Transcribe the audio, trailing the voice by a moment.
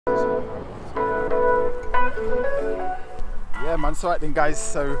Yeah man, so right then guys,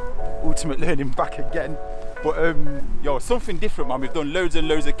 so ultimate learning back again. But yo, something different man, we've done loads and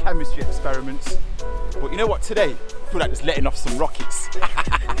loads of chemistry experiments. But you know what, today, I feel like just letting off some rockets.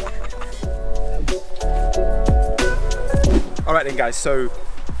 Alright then guys, so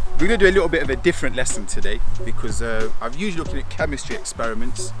we're going to do a little bit of a different lesson today because I'm usually looking at chemistry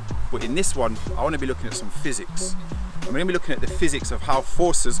experiments, but in this one I want to be looking at some physics. And we're going to be looking at the physics of how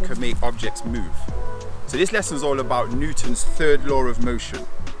forces can make objects move. So this lesson is all about Newton's third law of motion.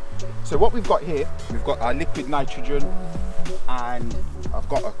 So what we've got here, we've got our liquid nitrogen and I've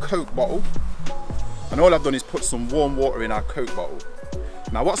got a Coke bottle. And all I've done is put some warm water in our Coke bottle.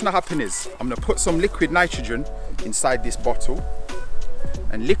 Now what's going to happen is I'm going to put some liquid nitrogen inside this bottle,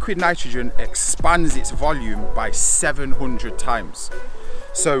 and liquid nitrogen expands its volume by 700 times.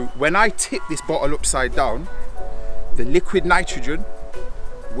 So when I tip this bottle upside down, the liquid nitrogen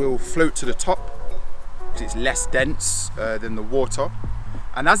will float to the top because it's less dense than the water,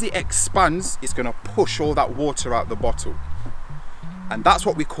 and as it expands it's going to push all that water out the bottle, and that's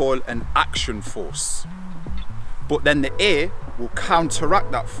what we call an action force. But then the air will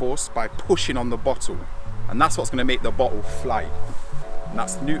counteract that force by pushing on the bottle, and that's what's going to make the bottle fly. And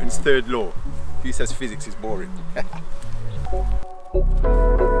that's Newton's third law. Who says physics is boring?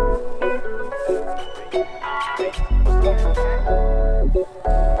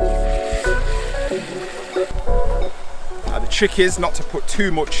 Now the trick is not to put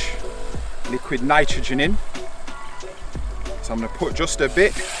too much liquid nitrogen in. So I'm going to put just a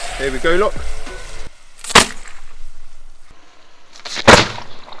bit. There we go, look.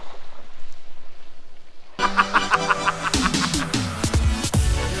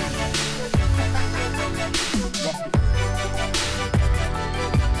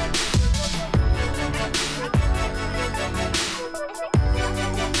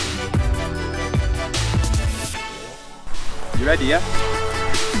 You ready, yeah?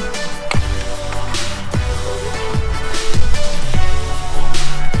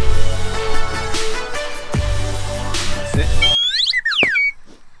 That's it.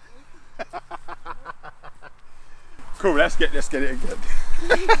 Cool, let's get it again.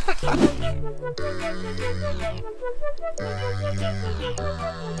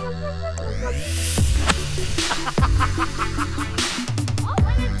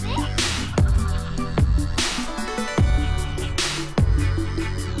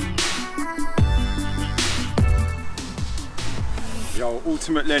 Yo,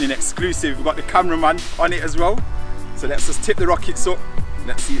 ultimate learning exclusive. We've got the cameraman on it as well. So let's just tip the rockets up.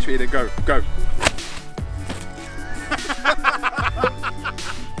 Let's see which way they go. Go.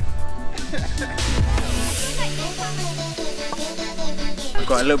 I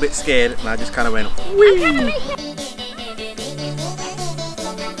got a little bit scared and I just kind of went whee!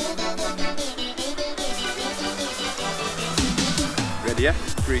 Ready, yeah?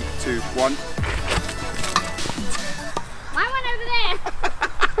 3, 2, 1.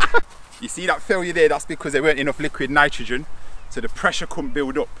 You see that failure there? That's because there weren't enough liquid nitrogen, so the pressure couldn't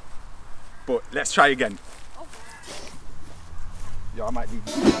build up. But let's try again. Yeah, I might leave.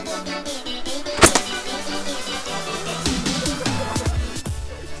 It's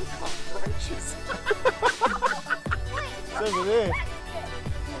over there.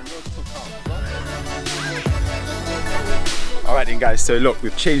 Alright then guys, so look,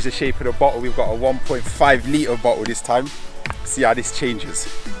 we've changed the shape of the bottle. We've got a 1.5 litre bottle this time. See how this changes.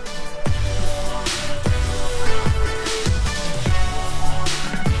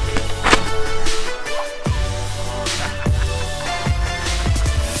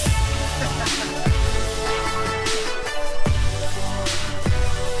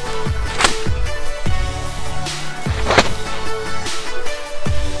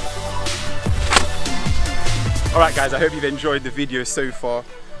 Alright guys, I hope you've enjoyed the video so far,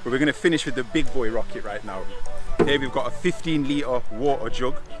 but we're going to finish with the big boy rocket right now. Here we've got a 15 litre water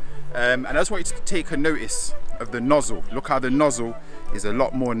jug, and I just want you to take a notice of the nozzle. Look how the nozzle is a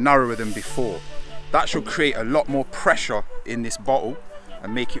lot more narrower than before. That should create a lot more pressure in this bottle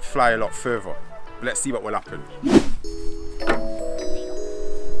and make it fly a lot further. But let's see what will happen.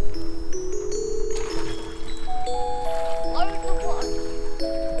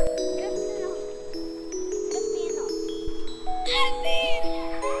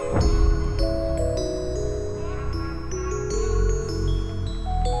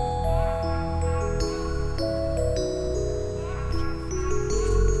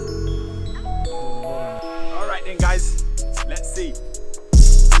 Guys, let's see.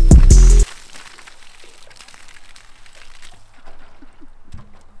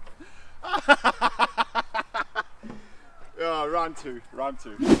 Oh, round two.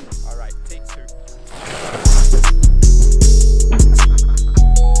 All right, take two.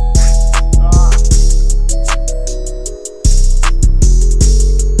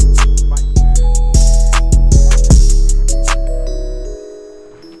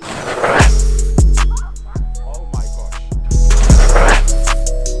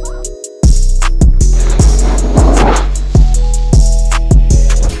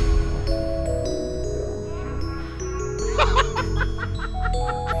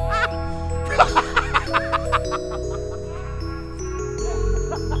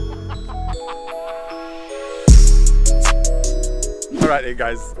 Alright then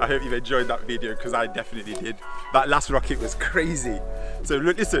guys, I hope you've enjoyed that video because I definitely did. That last rocket was crazy. So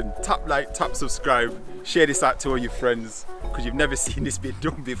look, listen, tap like, tap subscribe, share this out to all your friends because you've never seen this being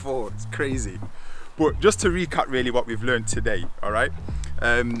done before. It's crazy. But just to recap really what we've learned today, alright?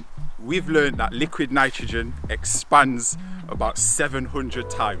 We've learned that liquid nitrogen expands about 700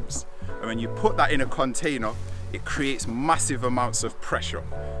 times. And when you put that in a container, it creates massive amounts of pressure.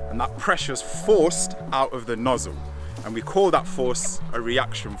 And that pressure is forced out of the nozzle. And we call that force a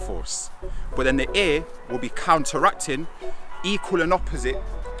reaction force. But then the air will be counteracting equal and opposite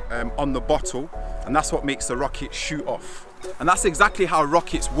on the bottle, and that's what makes the rocket shoot off. And that's exactly how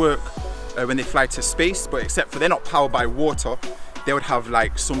rockets work when they fly to space, but except for they're not powered by water, they would have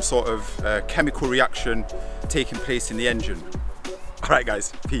like some sort of chemical reaction taking place in the engine. All right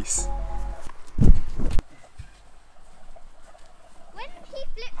guys, peace. When he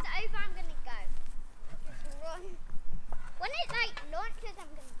flips it over, I'm gonna go. Just run. When it like launches, I'm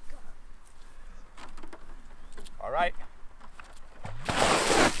gonna go. All right.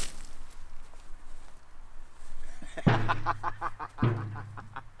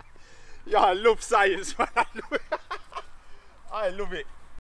 Yeah, I love science, man. I love it.